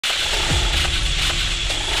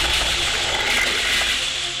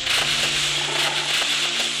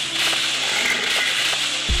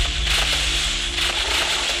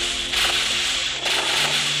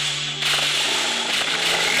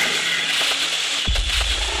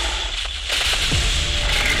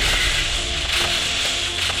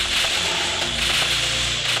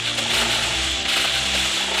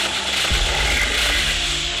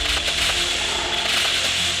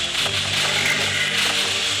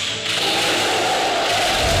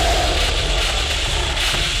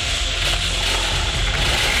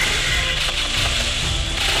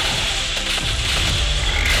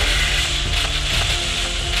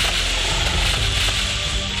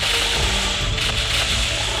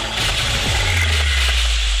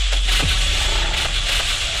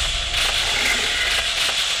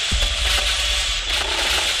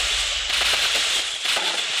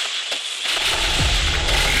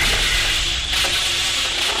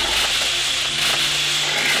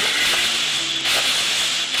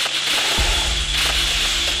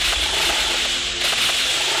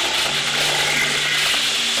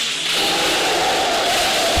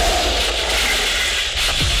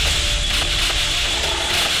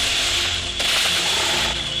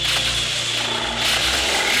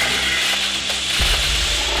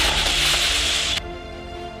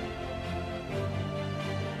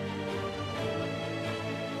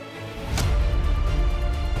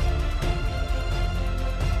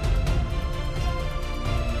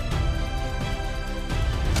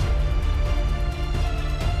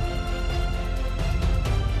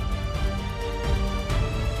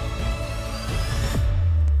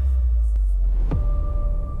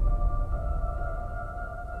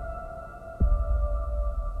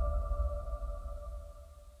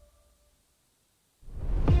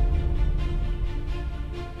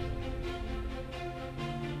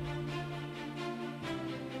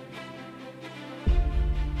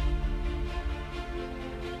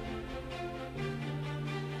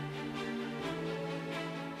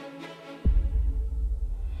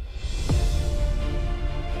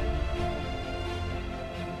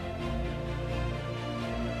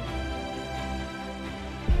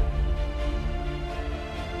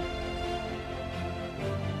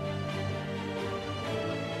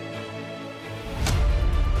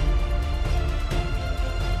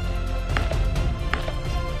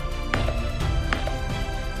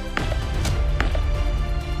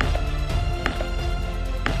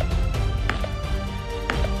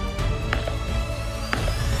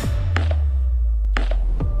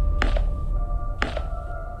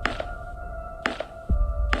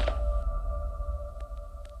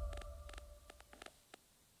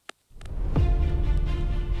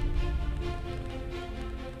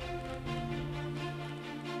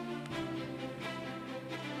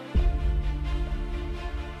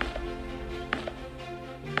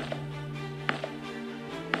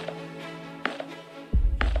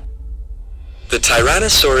The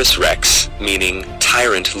Tyrannosaurus rex, meaning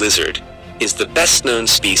tyrant lizard, is the best-known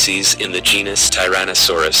species in the genus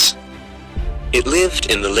Tyrannosaurus. It lived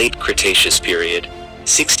in the late Cretaceous period,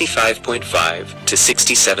 65.5 to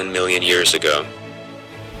 67 million years ago.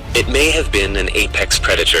 It may have been an apex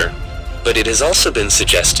predator, but it has also been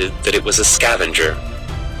suggested that it was a scavenger.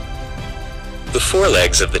 The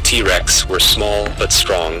forelegs of the T-Rex were small but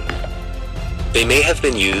strong. They may have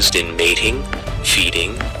been used in mating,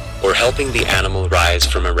 feeding, or helping the animal rise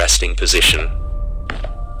from a resting position.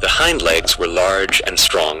 The hind legs were large and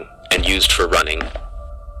strong and used for running.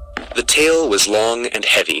 The tail was long and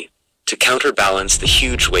heavy to counterbalance the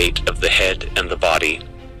huge weight of the head and the body.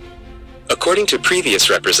 According to previous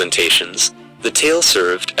representations, the tail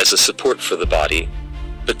served as a support for the body,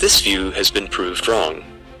 but this view has been proved wrong.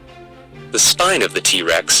 The spine of the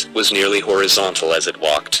T-Rex was nearly horizontal as it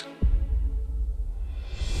walked.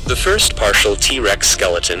 The first partial T-Rex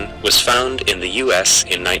skeleton was found in the US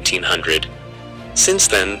in 1900. Since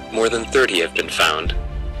then, more than 30 have been found.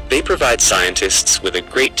 They provide scientists with a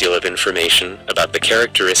great deal of information about the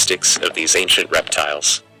characteristics of these ancient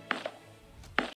reptiles.